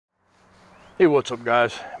Hey, what's up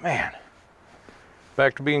guys? Man,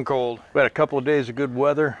 back to being cold. We had a couple of days of good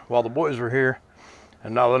weather while the boys were here,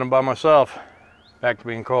 and now that I'm by myself, back to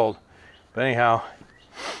being cold. But anyhow,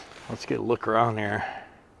 let's get a look around here.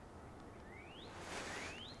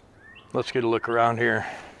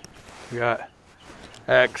 We got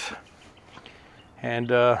X,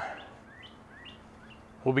 and we'll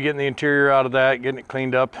be getting the interior out of that, getting it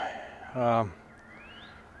cleaned up.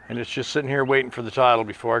 And it's just sitting here waiting for the title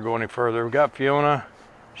before I go any further. We got Fiona,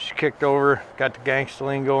 she's kicked over, got the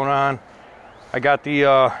gangster-lean going on. I got the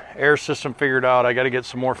air system figured out. I got to get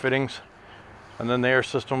some more fittings, and then the air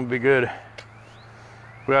system will be good.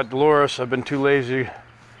 We got Dolores. I've been too lazy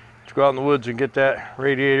to go out in the woods and get that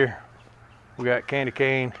radiator. We got Candy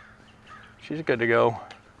Cane. She's good to go.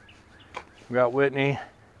 We got Whitney.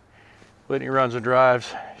 Whitney runs and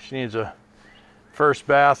drives. She needs a first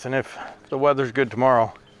bath, and if the weather's good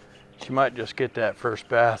tomorrow, she might just get that first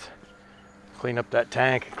bath, clean up that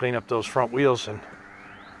tank, and clean up those front wheels and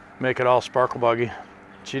make it all sparkle buggy.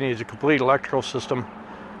 She needs a complete electrical system,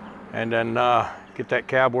 and then get that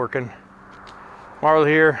cab working. Marla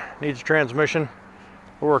here needs a transmission.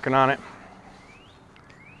 We're working on it.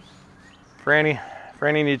 Franny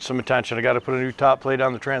needs some attention. I got to put a new top plate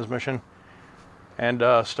on the transmission and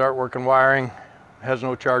start working wiring. Has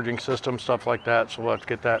no charging system, stuff like that, so we'll have to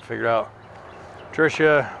get that figured out.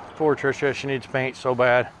 Tricia, poor Tricia, she needs paint so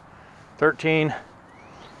bad. 13,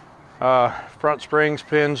 front springs,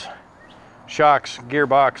 pins, shocks,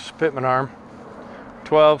 gearbox, pitman arm.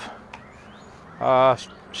 12,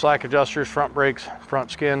 slack adjusters, front brakes,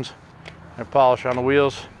 front skins, and polish on the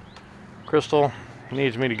wheels. Crystal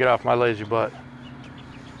needs me to get off my lazy butt.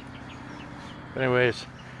 Anyways,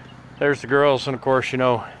 there's the girls, and of course, you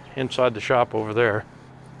know, inside the shop over there,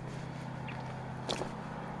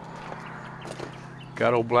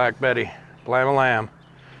 got old Black Betty, Blam-a-lamb.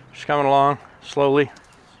 She's coming along slowly.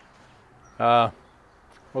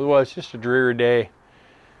 Otherwise, just a dreary day.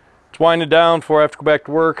 It's winding down before I have to go back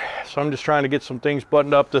to work, so I'm just trying to get some things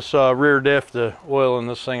buttoned up. This rear diff, the oil in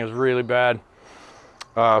this thing is really bad.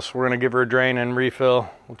 So we're gonna give her a drain and refill.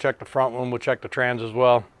 We'll check the front one, we'll check the trans as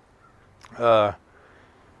well. But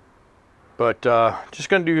just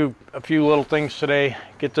gonna do a few little things today.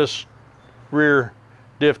 Get this rear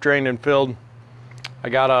diff drained and filled. I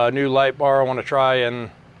got a new light bar I want to try and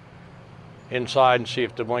inside and see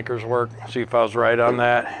if the blinkers work, see if I was right on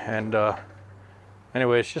that. And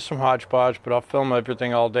anyway, it's just some hodgepodge, but I'll film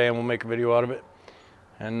everything all day and we'll make a video out of it.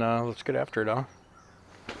 And let's get after it, huh?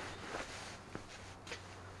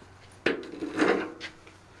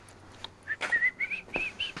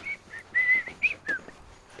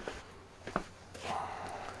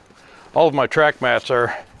 All of my track mats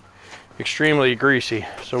are extremely greasy,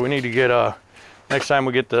 so we need to get next time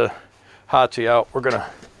we get the Hotsy out, we're gonna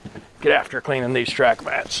get after cleaning these track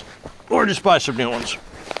mats, or just buy some new ones.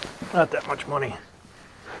 Not that much money.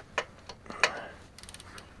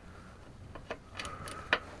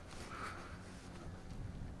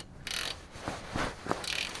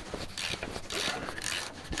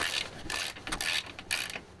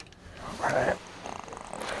 All right.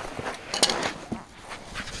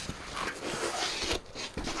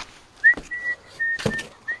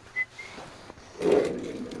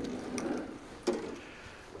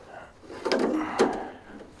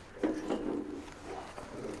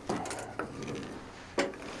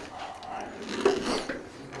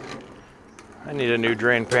 I need a new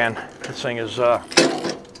drain pan. This thing is kind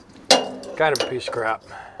of a piece of crap.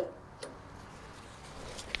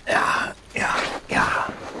 Yeah.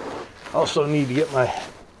 Also need to get my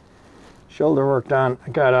shoulder worked on.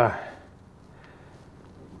 I got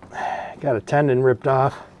a tendon ripped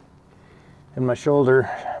off in my shoulder.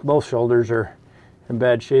 Both shoulders are in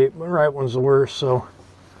bad shape. The right one's the worst, so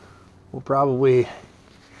we'll probably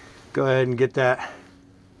go ahead and get that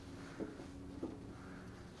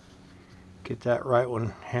right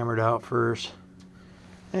one hammered out first.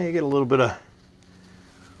 And you get a little bit of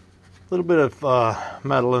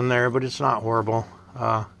metal in there, but it's not horrible.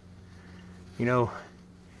 You know,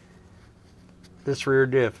 this rear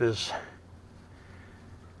diff is,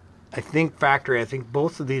 I think, factory. I think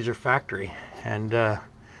both of these are factory, and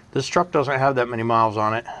this truck doesn't have that many miles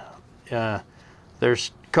on it.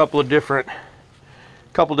 There's a couple different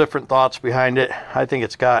thoughts behind it. I think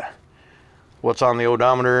it's got what's on the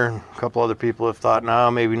odometer, and a couple other people have thought,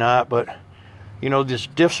 no, maybe not, but you know, these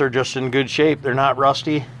diffs are just in good shape. They're not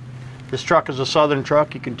rusty. This truck is a Southern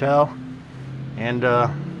truck, you can tell, and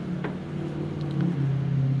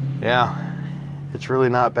yeah, it's really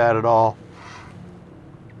not bad at all.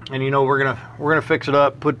 And you know, we're gonna fix it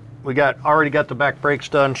up. We already got the back brakes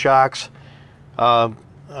done, shocks,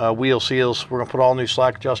 wheel seals. We're gonna put all new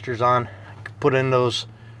slack adjusters on, put in those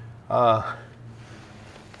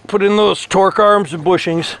torque arms and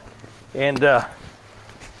bushings, and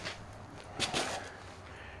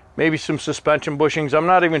maybe some suspension bushings. I'm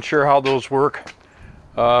not even sure how those work,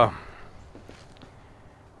 but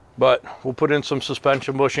we'll put in some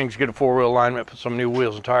suspension bushings, get a 4-wheel alignment, put some new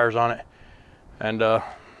wheels and tires on it, and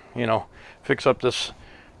you know, fix up this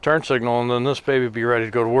turn signal, and then this baby will be ready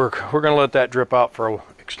to go to work. We're gonna let that drip out for an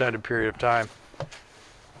extended period of time.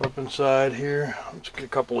 Up inside here, let's get a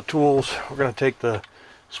couple of tools. We're gonna take the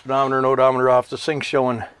speedometer and odometer off. This thing's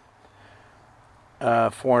showing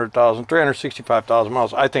 365,000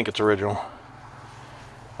 miles. I think it's original.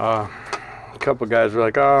 A couple of guys were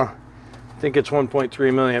like, oh, I think it's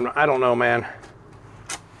 1.3 million. I don't know, man.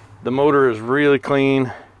 The motor is really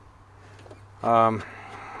clean,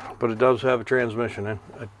 but it does have a transmission, a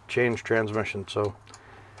changed transmission, so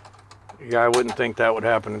yeah, I wouldn't think that would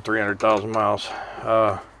happen in 300,000 miles.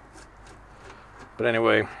 But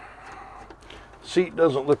anyway, seat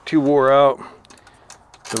doesn't look too wore out.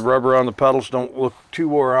 The rubber on the pedals don't look too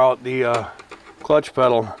wore out. The clutch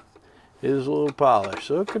pedal is a little polished,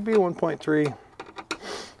 so it could be 1.3.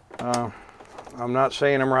 I'm not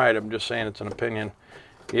saying I'm right, I'm just saying it's an opinion.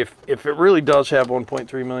 If it really does have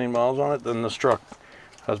 1.3 million miles on it, then this truck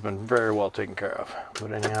has been very well taken care of.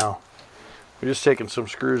 But anyhow, we're just taking some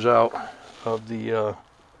screws out of the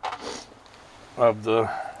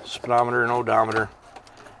speedometer and odometer.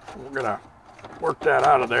 We're gonna work that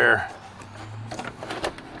out of there.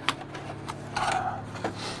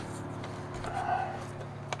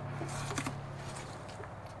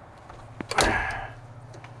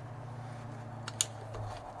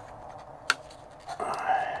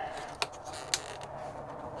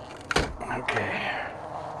 Okay.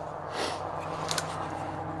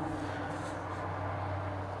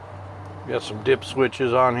 Got some dip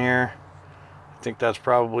switches on here. I think that's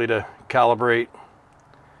probably to calibrate,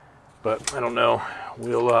 but I don't know.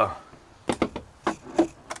 We'll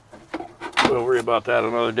worry about that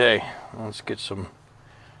another day. Let's get some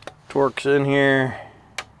torques in here.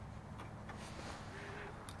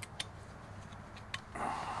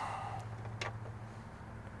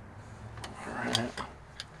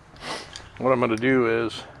 What I'm going to do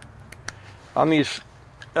is, on these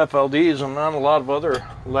FLDs and on a lot of other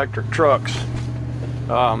electric trucks,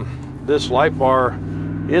 this light bar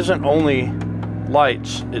isn't only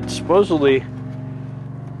lights. It supposedly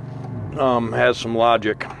has some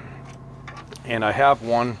logic, and I have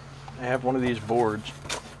one of these boards,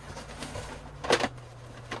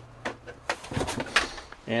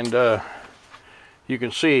 and you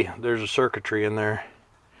can see there's a circuitry in there,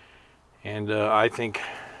 and I think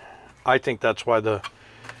that's why the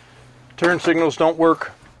turn signals don't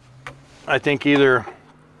work. I think either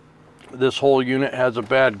this whole unit has a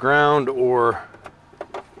bad ground or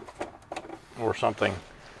something.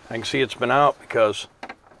 I can see it's been out because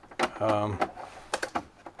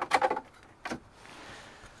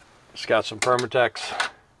it's got some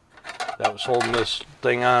Permatex that was holding this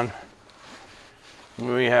thing on.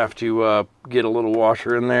 We have to get a little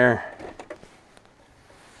washer in there.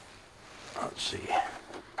 Let's see.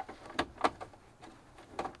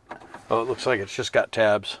 Oh, it looks like it's just got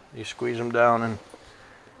tabs. You squeeze them down,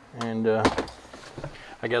 and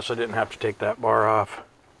I guess I didn't have to take that bar off.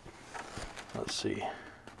 Let's see.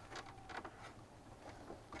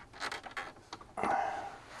 Let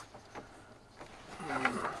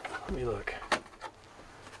me look.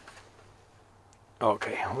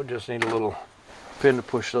 Okay, we just need a little pin to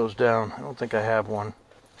push those down. I don't think I have one.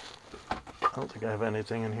 I don't think I have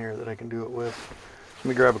anything in here that I can do it with. Let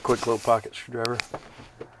me grab a quick little pocket screwdriver.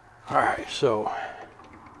 Alright, so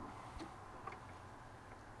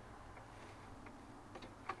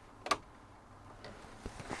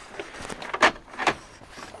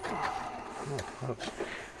that's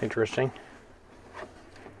interesting.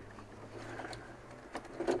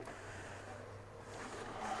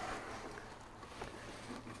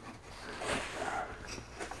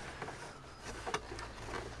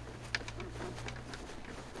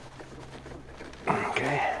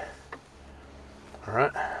 Okay.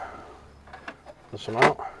 Alright. This one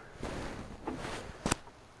out.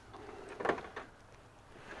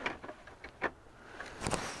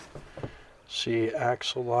 See,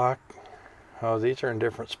 axle lock. Oh, these are in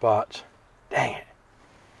different spots. Dang it.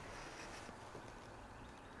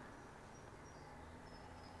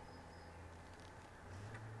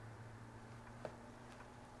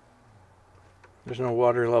 There's no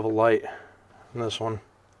water level light on this one,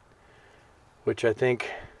 which I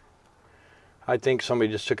think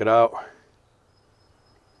somebody just took it out.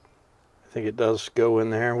 I I think it does go in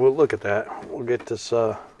there. We'll look at that. We'll get this,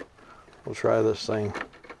 we'll try this thing.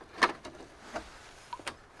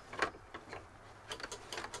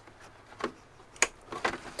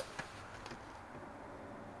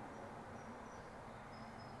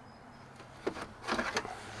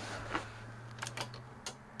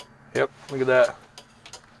 Yep, look at that.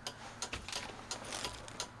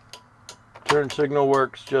 Turn signal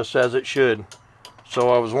works just as it should.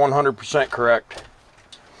 So I was 100% correct.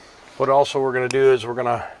 What also we're going to do is we're going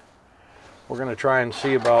to try and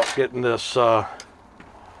see about getting this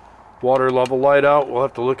water level light out. We'll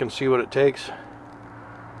have to look and see what it takes.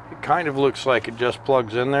 It kind of looks like it just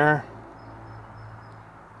plugs in there.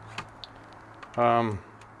 But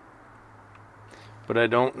I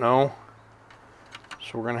don't know.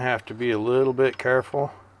 So we're going to have to be a little bit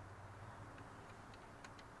careful.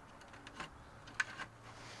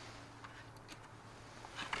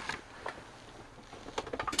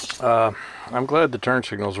 I'm glad the turn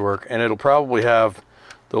signals work, and it'll probably have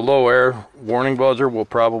the low air warning buzzer will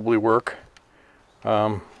probably work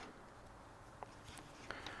as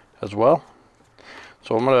well.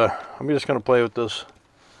 So I'm just gonna play with this.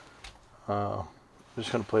 I'm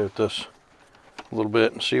just gonna play with this a little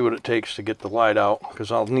bit and see what it takes to get the light out,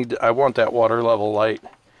 because I want that water level light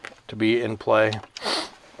to be in play.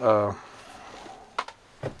 I'm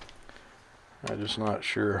just not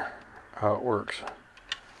sure how it works.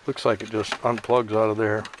 Looks like it just unplugs out of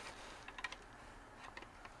there.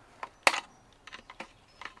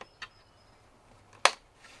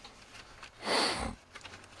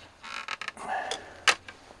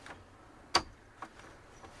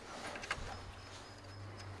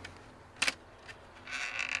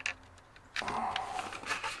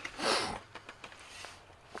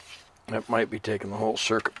 That might be taking the whole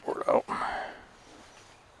circuit board out.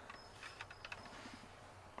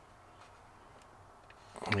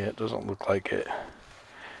 Yeah, it doesn't look like it.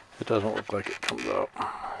 It doesn't look like it comes out.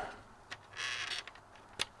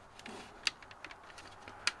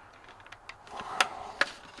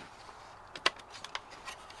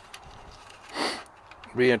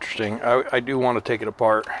 Be interesting. I do want to take it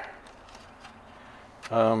apart.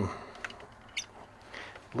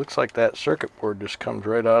 Looks like that circuit board just comes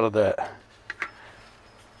right out of that.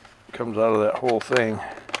 Comes out of that whole thing.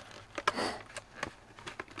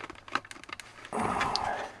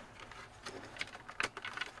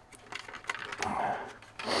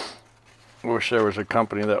 I wish there was a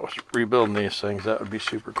company that was rebuilding these things. That would be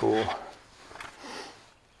super cool.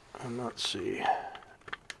 And let's see.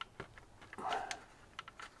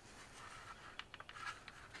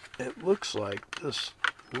 It looks like this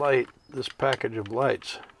light, this package of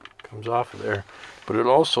lights comes off of there, but it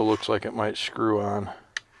also looks like it might screw on.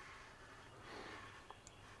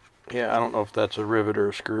 Yeah, I don't know if that's a rivet or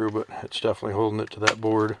a screw, but it's definitely holding it to that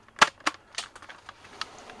board.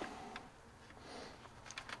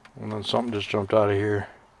 And then something just jumped out of here.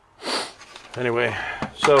 Anyway,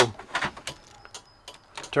 so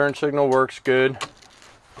turn signal works good.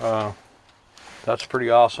 That's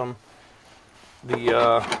pretty awesome.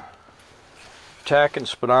 The tach and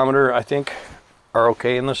speedometer, I think, are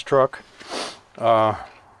okay in this truck. We'll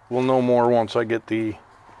know more once I get the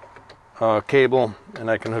cable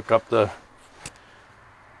and I can hook up the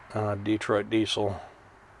Detroit diesel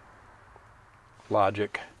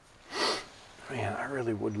logic. Man, I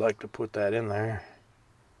really would like to put that in there.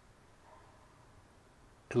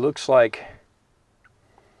 It looks like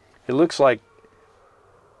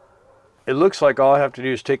all I have to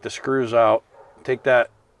do is take the screws out, take that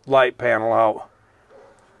light panel out.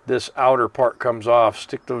 This outer part comes off,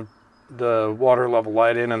 stick the water level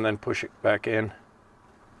light in, and then push it back in.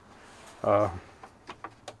 I'm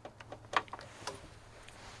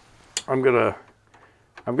gonna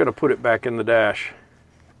put it back in the dash.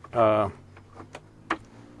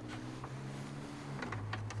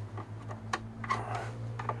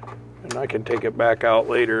 And I can take it back out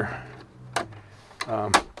later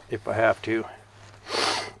if I have to.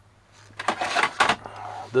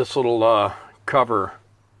 This little cover,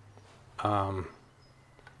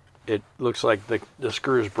 it looks like the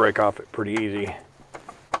screws break off it pretty easy.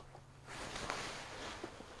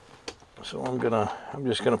 So I'm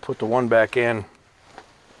just gonna put the one back in.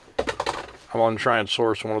 I want to try and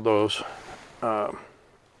source one of those. I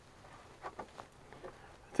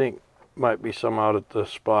think might be some out at the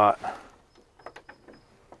spot.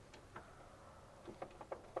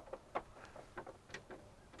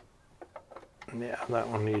 Yeah, that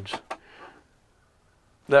one needs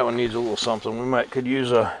a little something. We could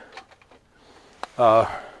use a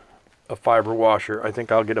fiber washer. I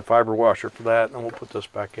think I'll get a fiber washer for that, and then we'll put this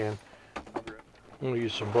back in. I'm gonna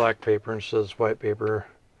use some black paper instead of white paper.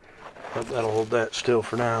 But that'll hold that still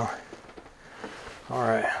for now. All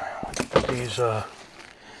right, let's put these,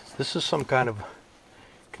 this is some kind of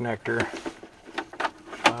connector.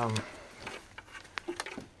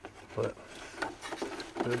 But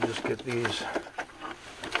we'll just get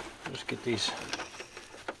these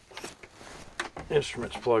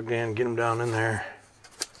instruments plugged in, get them down in there.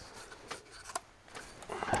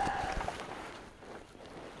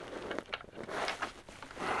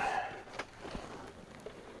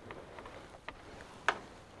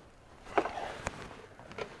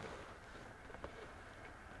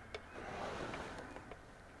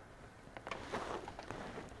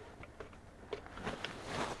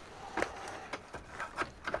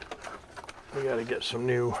 We got to get some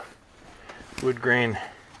new wood grain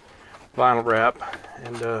vinyl wrap,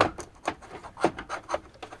 and I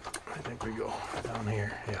think we go down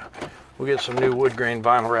here. Yeah, we'll get some new wood grain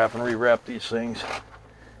vinyl wrap and rewrap these things.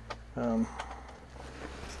 But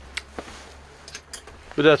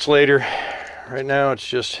that's later. Right now it's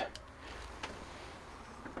just,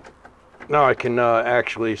 now I can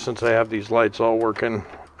actually, since I have these lights all working,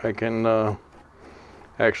 I can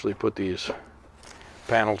actually put these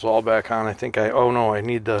panels all back on. I think oh no, I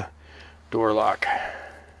need the door lock,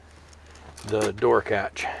 the door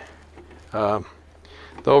catch, the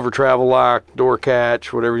over travel lock, door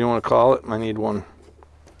catch, whatever you want to call it. I need one,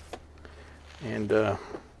 and then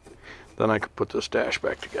I could put this dash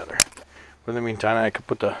back together. But in the meantime, I can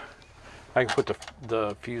put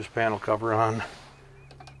the fuse panel cover on.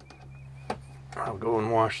 I'll go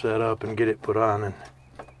and wash that up and get it put on, and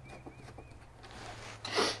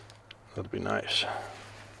that'll be nice.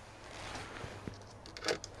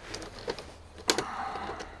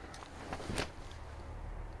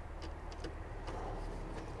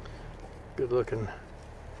 Good looking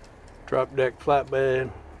drop deck flatbed.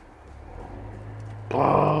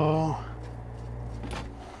 Oh.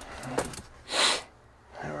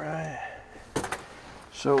 Alright.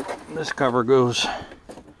 So this cover goes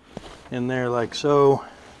in there like so.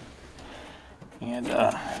 And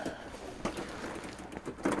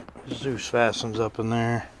Zeus fastens up in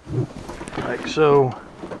there like so.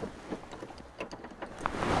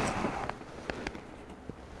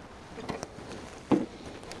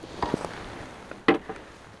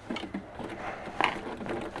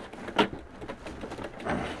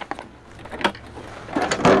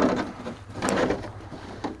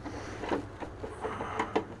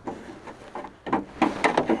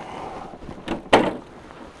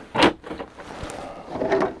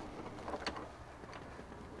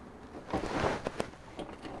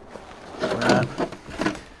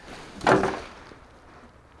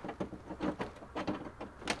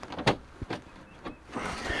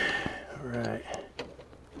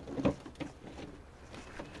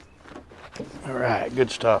 Alright, good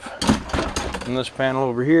stuff. And this panel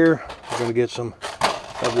over here, we're going to get some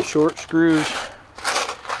of the short screws,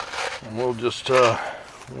 and we'll just we'll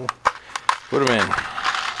put them in.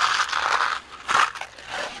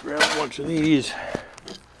 Just grab a bunch of these.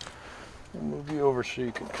 I'll move you over so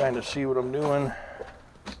you can kind of see what I'm doing.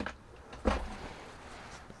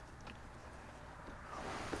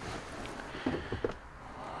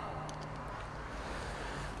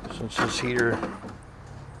 Since this heater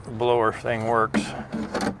blower thing works,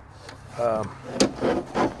 I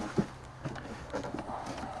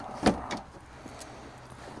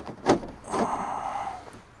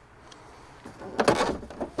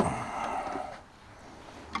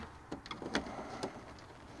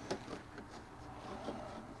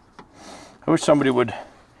wish somebody would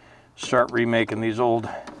start remaking these old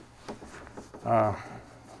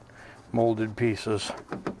molded pieces.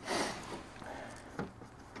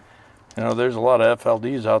 You know, there's a lot of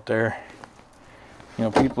FLDs out there. You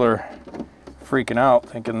know, people are freaking out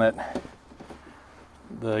thinking that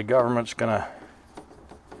the government's gonna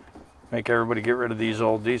make everybody get rid of these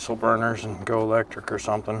old diesel burners and go electric or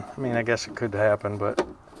something. I mean, I guess it could happen, but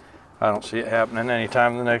I don't see it happening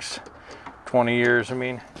anytime in the next 20 years. I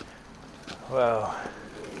mean, well,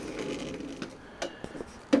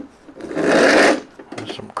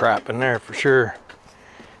 there's some crap in there for sure.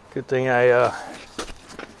 Good thing I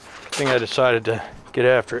decided to get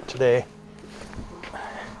after it today.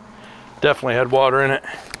 Definitely had water in it.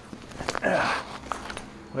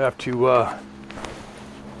 We have to,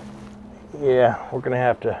 yeah, we're gonna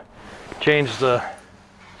have to change the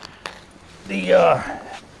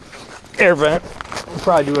air vent. We'll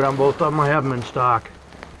probably do it on both of them. I have them in stock.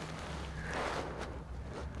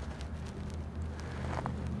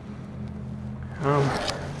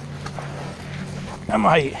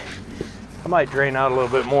 I might drain out a little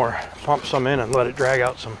bit more, pump some in and let it drag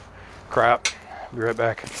out some crap. Be right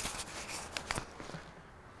back.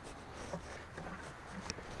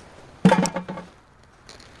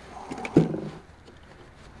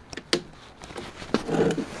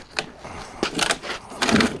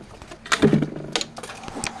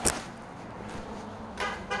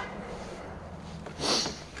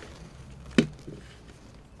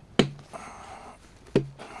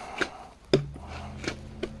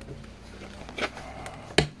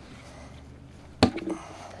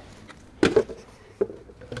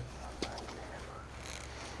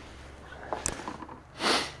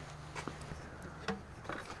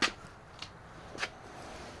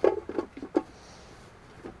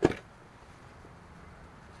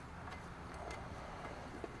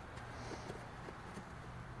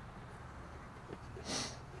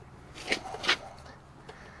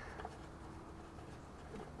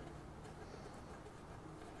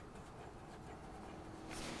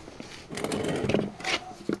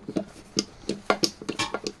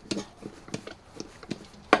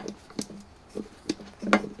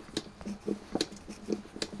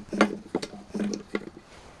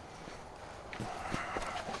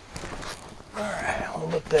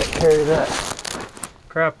 carry that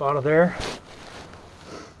crap out of there.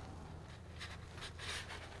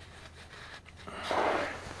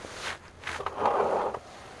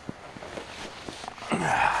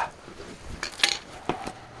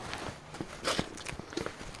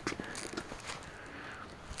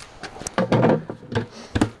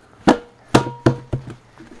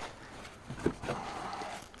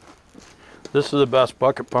 This is the best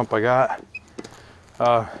bucket pump I got.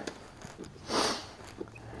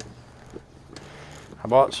 I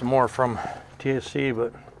bought some more from TSC,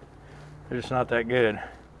 but they're just not that good.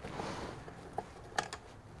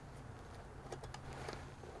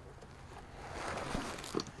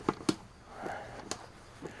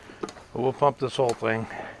 But we'll pump this whole thing.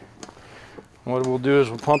 What we'll do is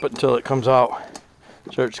we'll pump it until it comes out,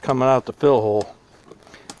 starts coming out the fill hole.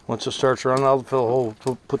 Once it starts running out the fill hole,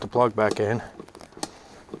 we'll put the plug back in.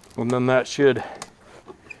 And then that should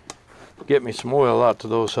get me some oil out to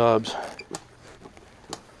those hubs.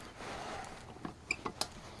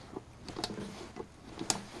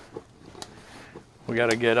 We got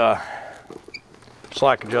to get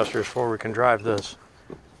slack adjusters before we can drive this.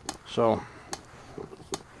 So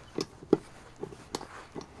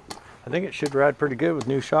I think it should ride pretty good with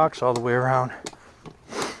new shocks all the way around.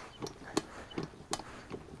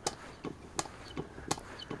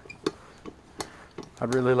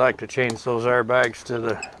 I'd really like to change those airbags to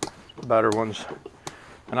the better ones,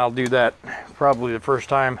 and I'll do that probably the first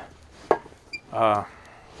time the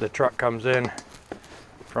truck comes in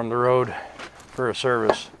from the road for a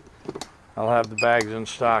service. I'll have the bags in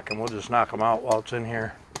stock and we'll just knock them out while it's in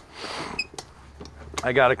here.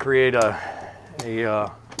 I got to create I had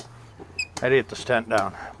to get the stent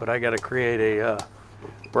down, but I got to create a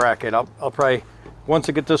bracket. I'll probably, once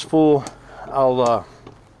I get this full, I'll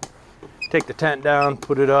take the tent down,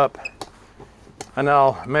 put it up, and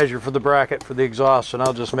I'll measure for the bracket for the exhaust, and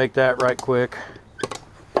I'll just make that right quick.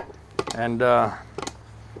 And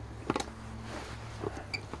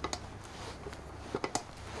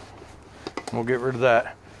we'll get rid of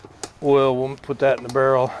that oil. We'll put that in the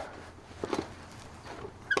barrel.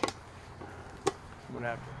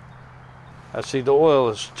 I see the oil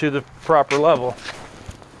is to the proper level.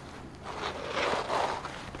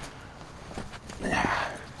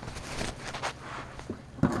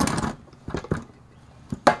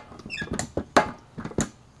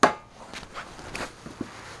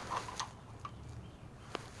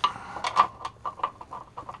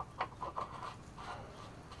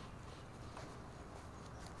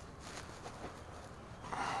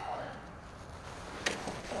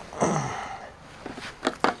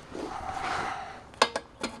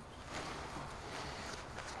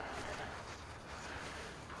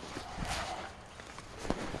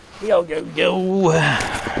 Go, go, go.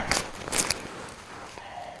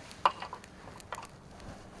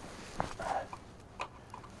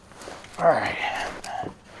 All right.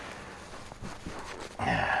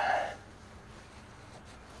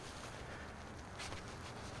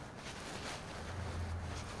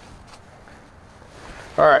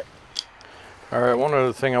 All right, one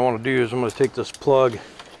other thing I want to do is I'm going to take this plug.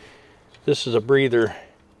 This is a breather.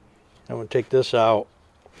 I'm going to take this out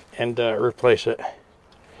and replace it.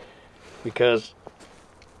 Because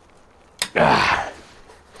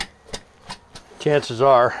chances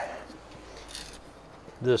are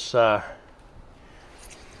this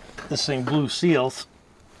thing blew seals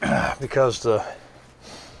because the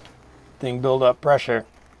thing built up pressure,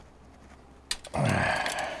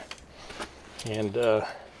 and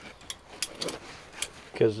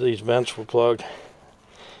because these vents were plugged,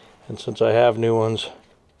 and since I have new ones,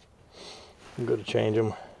 I'm going to change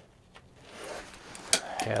them.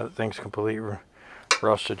 Yeah, that thing's completely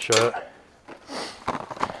rusted shut.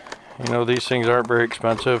 You know, these things aren't very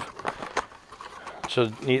expensive. It's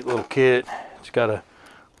a neat little kit. It's got a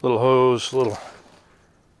little hose, little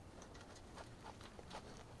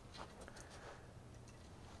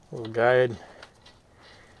guide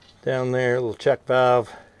down there, little check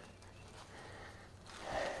valve.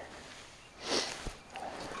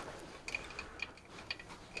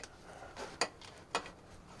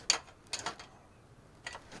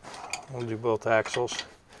 We'll do both axles.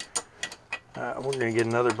 We're going to get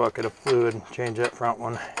another bucket of fluid and change that front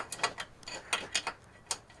one.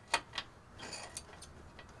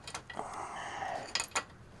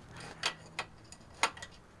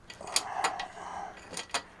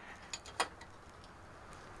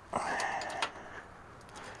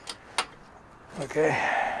 Okay,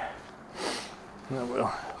 and then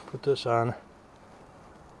we'll put this on.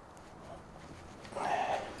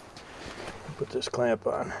 Put this clamp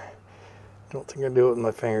on. Don't think I do it with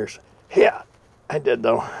my fingers. Yeah, I did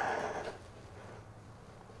though.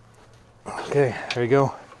 Okay, there you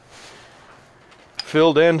go.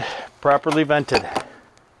 Filled and properly vented.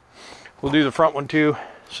 We'll do the front one too,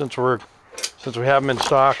 since we have them in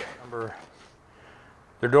stock.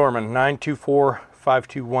 They're Dorman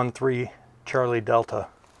 9245213 Charlie Delta.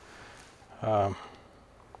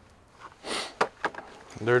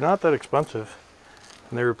 They're not that expensive,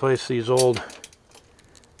 and they replace these old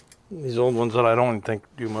ones that I don't even think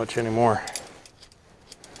do much anymore.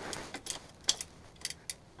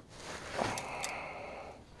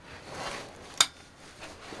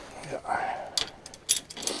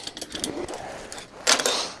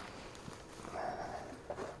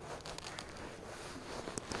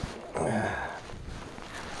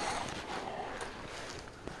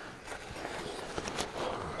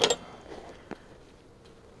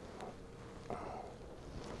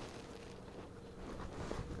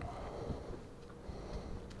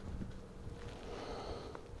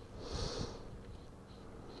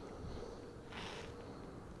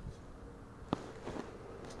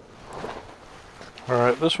 All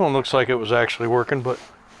right, this one looks like it was actually working, but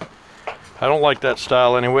I don't like that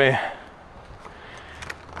style anyway.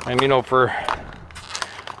 And you know, for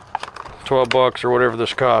 12 bucks or whatever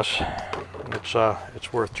this costs,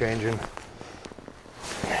 it's worth changing.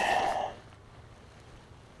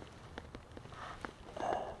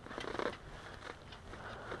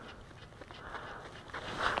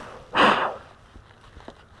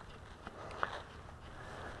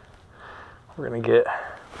 We're gonna get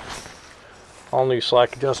all new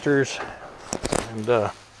slack adjusters, and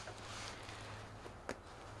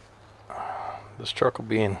this truck will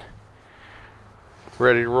be in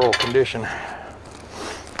ready to roll condition.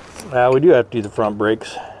 We do have to do the front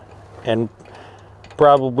brakes, and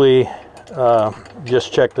probably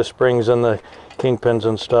just check the springs and the kingpins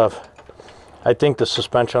and stuff. I think the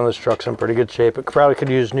suspension on this truck's in pretty good shape. It probably could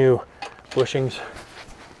use new bushings,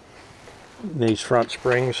 these front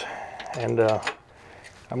springs, and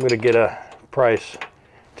I'm gonna get a price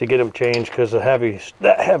to get them changed, because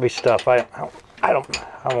that heavy stuff, I don't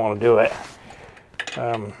want to do it.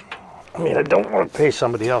 I mean, I don't want to pay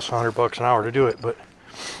somebody else $100 an hour to do it, but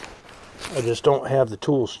I just don't have the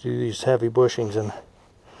tools to do these heavy bushings, and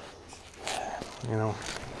you know,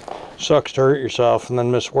 sucks to hurt yourself and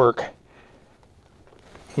then miss work,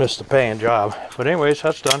 miss the paying job. But anyways,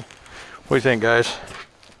 that's done. What do you think, guys?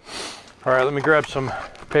 All right, let me grab some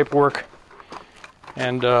paperwork,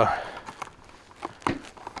 and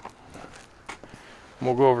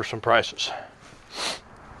we'll go over some prices.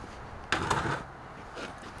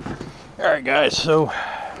 All right, guys, so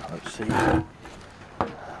let's see. We'll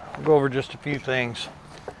go over just a few things.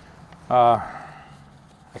 I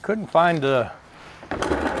couldn't find the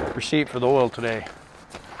receipt for the oil today,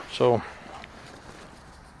 so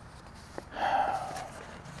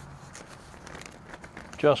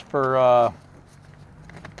just for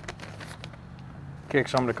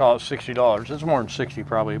kicks, I'm gonna call it $60. It's more than 60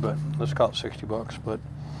 probably, but let's call it 60 bucks. But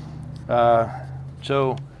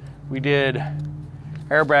so we did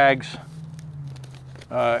airbags.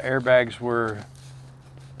 Airbags were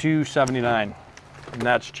 $279, and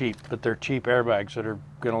that's cheap, but they're cheap airbags that are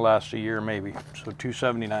gonna last a year maybe. So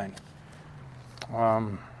 $279.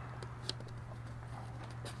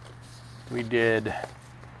 We did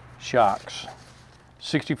shocks,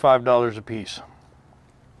 $65 a piece,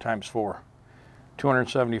 times 4.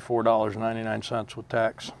 $274.99 with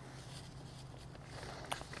tax.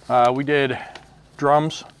 We did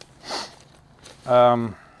drums.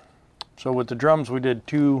 So with the drums, we did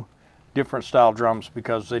 2 different style drums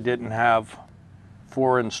because they didn't have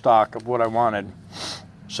 4 in stock of what I wanted.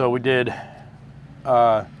 So we did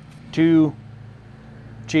 2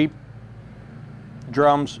 cheap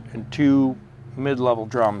drums and 2 mid-level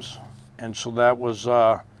drums, and so that was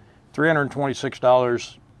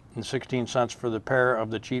 $326.16 for the pair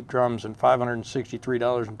of the cheap drums, and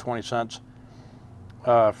 $563.20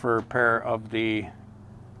 for a pair of the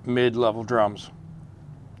mid-level drums.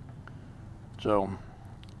 So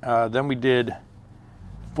then we did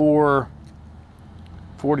 4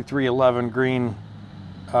 4311 green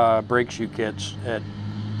brake shoe kits at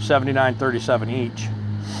 $79.37 each,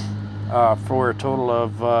 for a total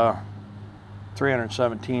of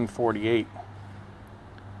 $317.48.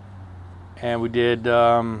 And we did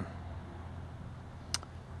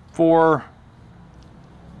 4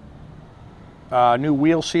 new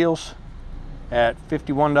wheel seals at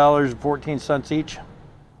 $51.14 each,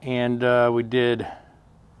 and we did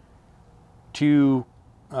 2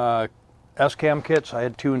 S-cam kits. I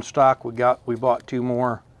had 2 in stock. We bought 2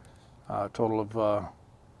 more, total of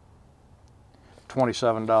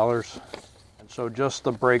 $27. And so just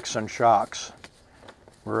the brakes and shocks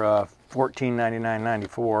were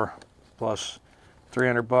 $14.99.94. plus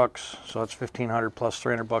 300 bucks. So that's 1,500 plus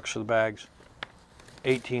 300 bucks for the bags.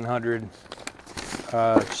 1,800.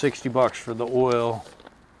 60 bucks for the oil.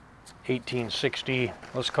 1,860.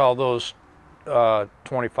 Let's call those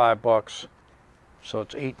 25 bucks. So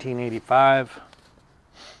it's 1,885.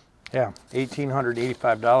 Yeah,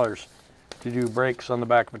 $1,885 to do brakes on the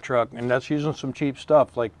back of a truck, and that's using some cheap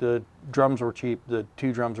stuff. Like the drums were cheap, the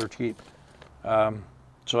 2 drums were cheap, so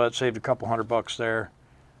that saved a couple $100 there.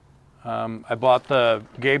 I bought the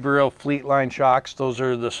Gabriel Fleetline shocks. Those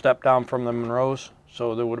are the step down from the Monroes,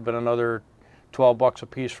 so there would have been another 12 bucks a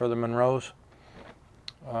piece for the Monroes.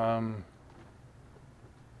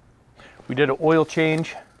 We did an oil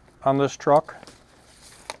change on this truck.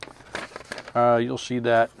 You'll see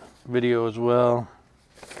that video as well.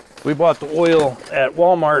 We bought the oil at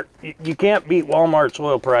Walmart. You can't beat Walmart's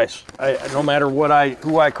oil price. No matter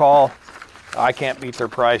who I call, I can't beat their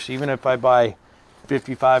price. Even if I buy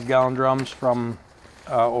 55-gallon drums from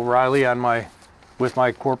O'Reilly with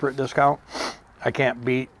my corporate discount, I can't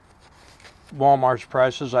beat Walmart's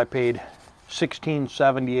prices. I paid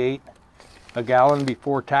 $16.78 a gallon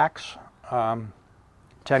before tax. 10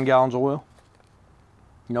 gallons of oil.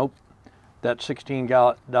 Nope. That $16 a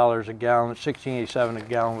gallon, $16.87 a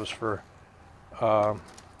gallon was for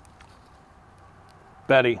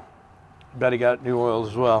Betty. Betty got new oil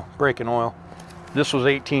as well, braking oil. This was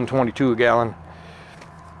 $18.22 a gallon.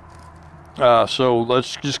 So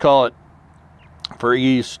let's just call it, for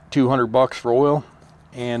ease, 200 bucks for oil.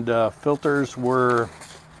 And filters were,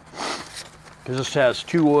 because this has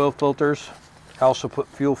 2 oil filters. I also put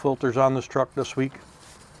fuel filters on this truck this week.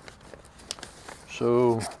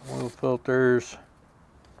 So oil filters,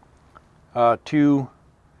 2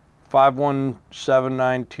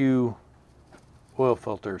 51792 oil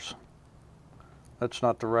filters. That's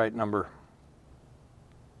not the right number.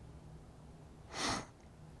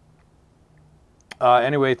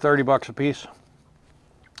 Anyway, 30 bucks a piece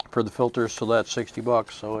for the filters, so that's 60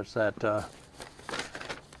 bucks. So it's that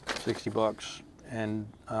 60 bucks, and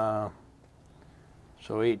so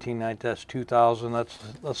 1890, that's 2,000. That's,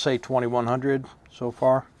 let's say 2,100 so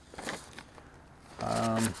far.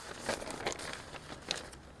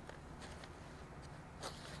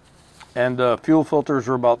 And the fuel filters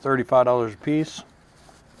are about $35 a piece,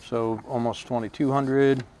 so almost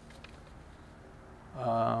 2,200.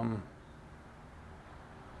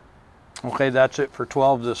 Okay, that's it for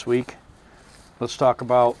 12 this week. Let's not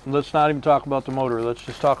even talk about the motor. Let's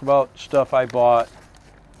just talk about stuff I bought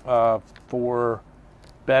for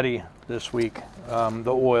Betty this week.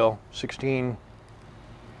 The oil,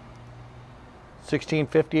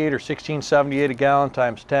 $16.58 or $16.78 a gallon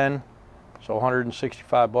times 10, so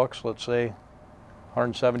 165 bucks. Let's say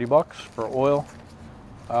 170 bucks for oil.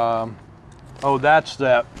 Oh, that's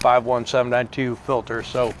that 51792 filter,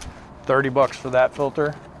 so 30 bucks for that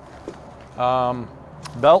filter.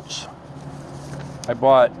 Belts, I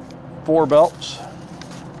bought 4 belts.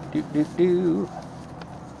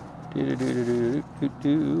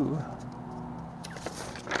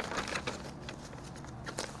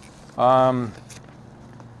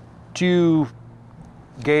 Two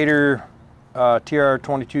Gator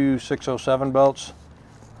TR22607 belts,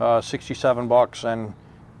 67 bucks, and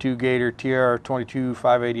 2 Gator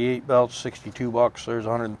TR22588 belts, 62 bucks. There's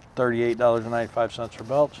 $138.95 for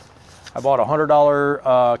belts. I bought a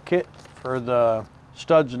 $100 kit for the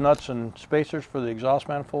studs, nuts, and spacers for the exhaust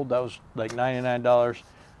manifold. That was like $99.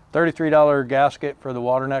 $33 gasket for the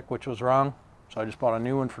water neck, which was wrong. So I just bought a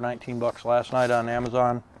new one for 19 bucks last night on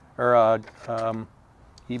Amazon or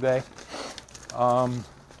eBay.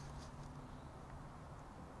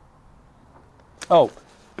 Oh,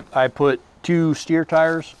 I put 2 steer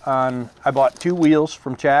tires on. I bought 2 wheels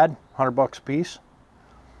from Chad, 100 bucks a piece,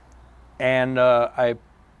 and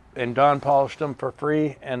Don polished them for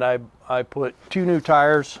free. And I put 2 new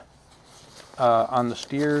tires on the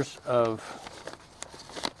steers of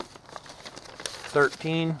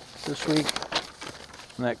 13 this week,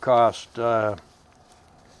 and that cost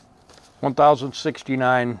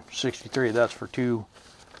 $1,069.63. That's for 2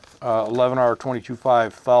 11R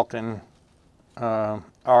 22.5 Falcon RI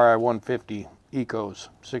 150 Ecos,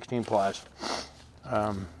 16 plies.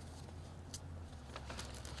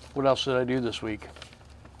 What else did I do this week?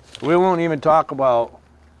 We won't even talk about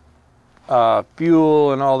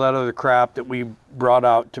fuel and all that other crap that we brought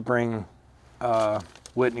out to bring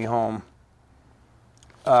Whitney home.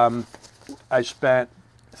 I spent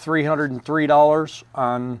 $303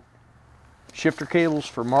 on shifter cables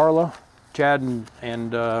for Marla. Chad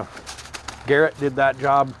and Garrett did that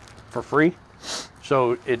job for free.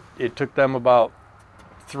 So it took them about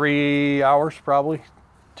 3 hours probably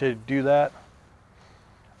to do that.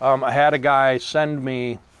 I had a guy send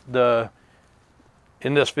me in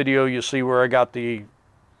this video you see where I got the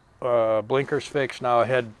blinkers fixed. Now I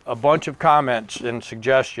had a bunch of comments and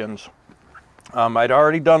suggestions. I'd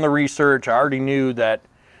already done the research. I already knew that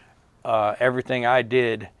everything I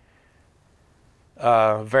did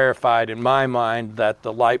verified in my mind that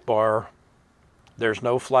the light bar, there's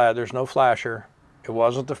no flasher. It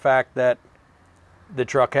wasn't the fact that the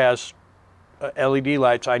truck has LED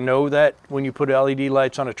lights. I know that when you put LED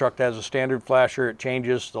lights on a truck that has a standard flasher, it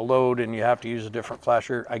changes the load and you have to use a different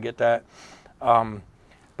flasher. I get that.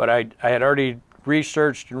 But I had already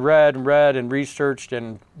researched and read and researched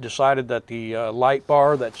and decided that the light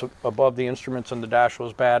bar that's above the instruments in the dash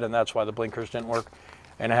was bad, and that's why the blinkers didn't work.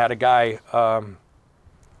 And I had a guy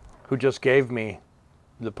who just gave me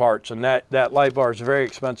the parts, and that light bar is very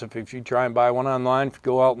expensive. If you try and buy one online, if you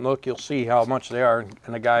go out and look, you'll see how much they are.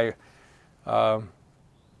 And a guy, a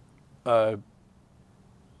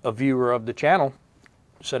viewer of the channel,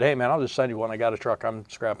 said, hey man, I'll just send you one. I got a truck I'm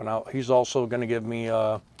scrapping out. He's also going to give me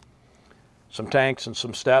some tanks and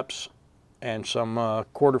some steps and some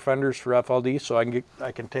quarter fenders for FLD, so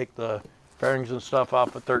I can take the fairings and stuff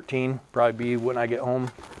off at 13, probably be when I get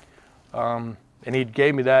home. And he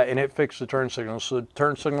gave me that, and it fixed the turn signals. So the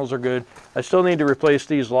turn signals are good. I still need to replace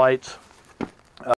these lights.